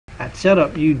at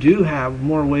setup, you do have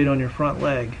more weight on your front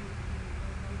leg.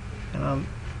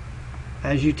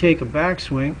 As you take a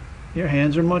backswing, your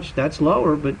hands are that's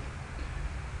lower, but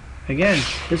again,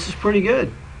 this is pretty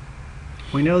good.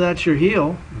 We know that's your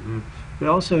heel. We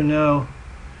also know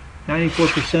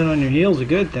 94% on your heel is a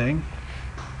good thing.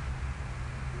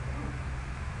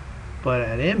 But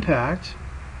at impact,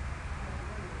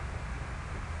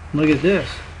 look at this.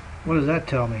 What does that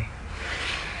tell me?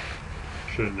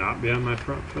 Should it not be on my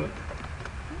front foot?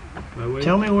 My weight?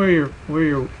 Tell me where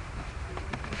your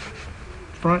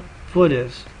front foot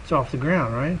is. It's off the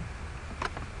ground, right?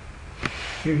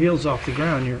 Your heel's off the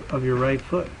ground of your right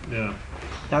foot. Yeah.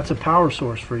 That's a power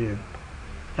source for you.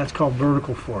 That's called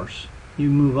vertical force. You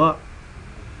move up.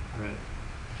 Right.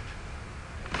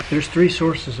 There's 3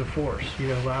 sources of force. You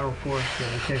have lateral force,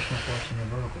 gravitational force, and your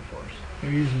vertical force.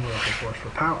 You're using vertical force for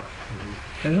power.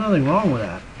 There's nothing wrong with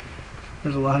that.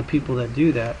 There's a lot of people that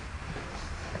do that.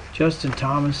 Justin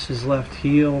Thomas's left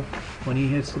heel, when he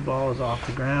hits the ball, is off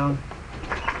the ground.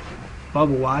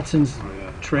 Bubba Watson's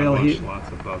trail heel. Lots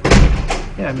of Bubba.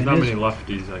 Yeah, I mean, not many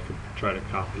lefties I could try to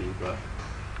copy, but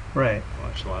right.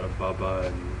 Watch a lot of Bubba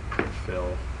and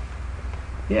Phil.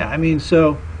 Yeah, I mean,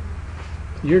 so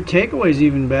your takeaway's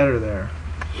even better there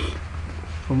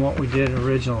from what we did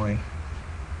originally.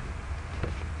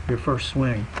 Your first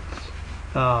swing.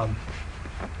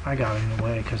 I got in the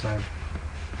way because I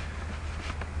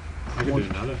could do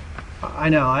another. I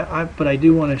know, but I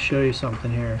do want to show you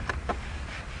something here.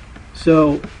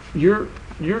 So your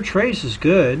trace is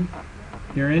good.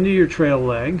 You're into your trail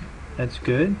leg. That's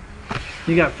good.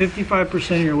 You got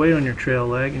 55% of your weight on your trail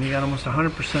leg, and you got almost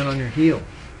 100% on your heel.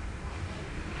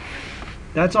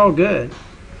 That's all good.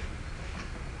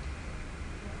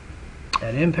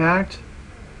 At impact,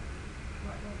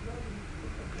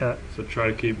 so try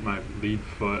to keep my lead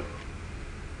foot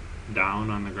down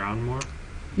on the ground more?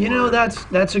 You know,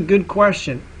 that's a good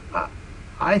question.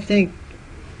 I think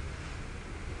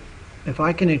if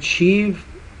I can achieve,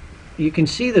 you can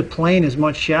see the plane is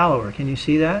much shallower. Can you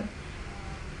see that?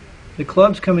 The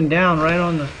club's coming down right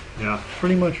on the,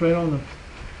 pretty much right on the,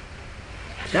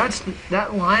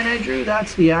 that line I drew,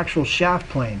 that's the actual shaft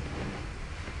plane.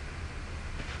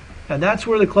 And that's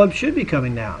where the club should be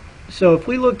coming down. So if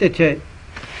we looked at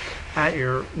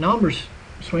your numbers,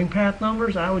 swing path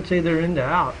numbers, I would say they're in to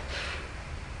out.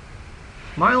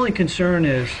 My only concern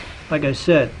is, like I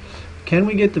said, can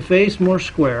we get the face more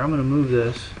square? I'm going to move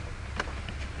this.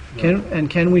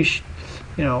 Can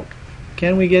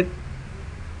we get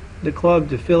the club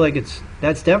to feel like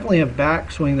that's definitely a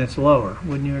backswing that's lower.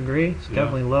 Wouldn't you agree? It's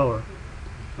definitely lower.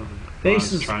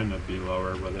 Face is trying to be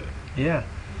lower with it. Yeah,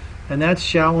 and that's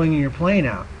shallowing your plane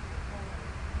out.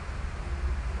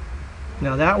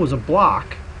 Now that was a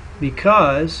block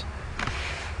because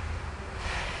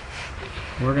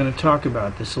we're going to talk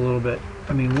about this a little bit.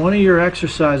 I mean, one of your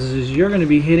exercises is you're going to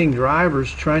be hitting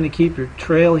drivers trying to keep your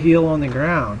trail heel on the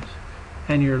ground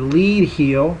and your lead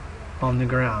heel on the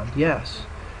ground. Yes.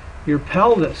 Your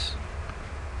pelvis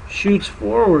shoots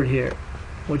forward here,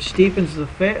 which steepens the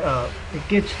it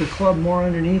gets the club more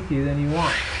underneath you than you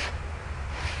want.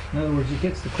 In other words, it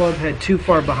gets the club head too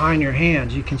far behind your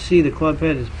hands. You can see the club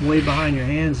head is way behind your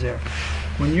hands there.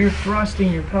 When you're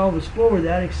thrusting your pelvis forward,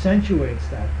 that accentuates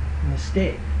that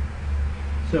mistake.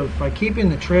 So by keeping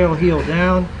the trail heel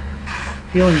down,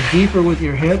 feeling deeper with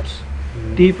your hips,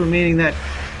 deeper meaning that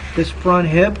this front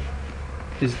hip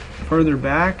is further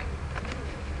back,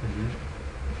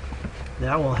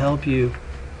 that will help you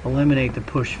eliminate the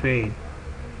push fade.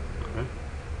 Okay.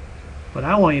 What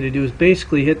I want you to do is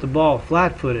basically hit the ball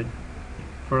flat-footed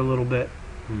for a little bit.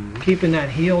 Keeping that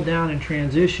heel down in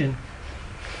transition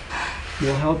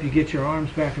will help you get your arms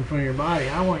back in front of your body.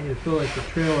 I want you to feel like the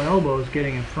trail elbow is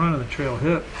getting in front of the trail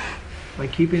hip. By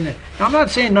keeping the, now I'm not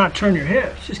saying not turn your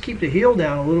hips, just keep the heel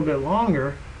down a little bit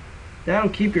longer. That'll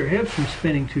keep your hips from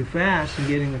spinning too fast and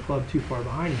getting the club too far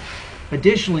behind you.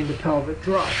 Additionally, the pelvic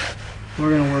thrust.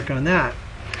 We're going to work on that.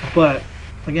 But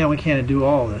again, we can't do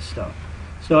all this stuff.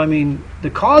 So I mean, the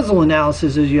causal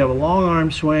analysis is you have a long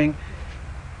arm swing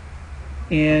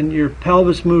and your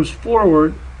pelvis moves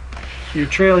forward, your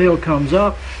trail heel comes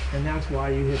up, and that's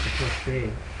why you hit the push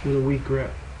fade with a weak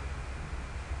grip.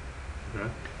 Okay.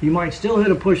 You might still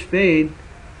hit a push fade,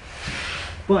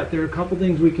 but there are a couple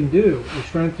things we can do. We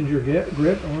strengthen your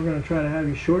grip, and we're going to try to have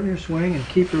you shorten your swing and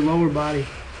keep your lower body,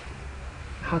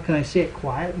 how can I say it,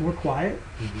 quiet, more quiet,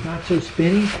 not so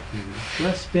spinny,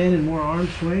 less spin and more arm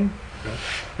swing. Okay.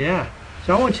 Yeah.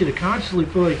 So I want you to consciously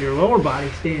feel like your lower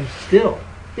body's staying still.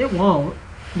 It won't,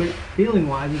 but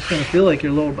feeling-wise, it's going to feel like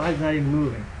your lower body's not even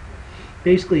moving.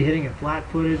 Basically hitting it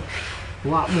flat-footed, a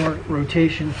lot more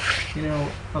rotation, you know,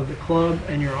 of the club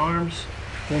and your arms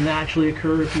will naturally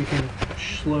occur if you can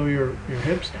slow your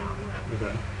hips down.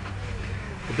 Okay.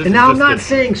 And now I'm not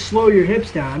saying slow your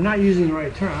hips down. I'm not using the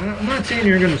right term. I'm not saying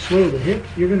you're going to slow the hip.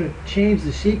 You're going to change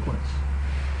the sequence.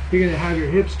 You're going to have your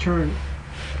hips turn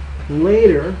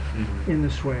later in the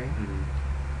swing.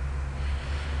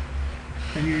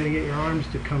 And you're going to get your arms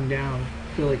to come down,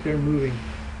 feel like they're moving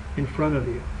in front of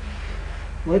you.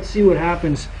 Let's see what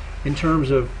happens in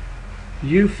terms of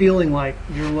you feeling like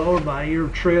your lower body, your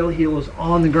trail heel is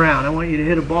on the ground. I want you to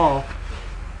hit a ball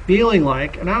feeling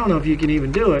like, and I don't know if you can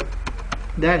even do it,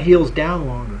 that heel's down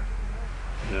longer.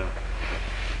 Yeah.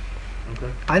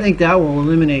 Okay. I think that will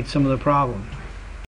eliminate some of the problem.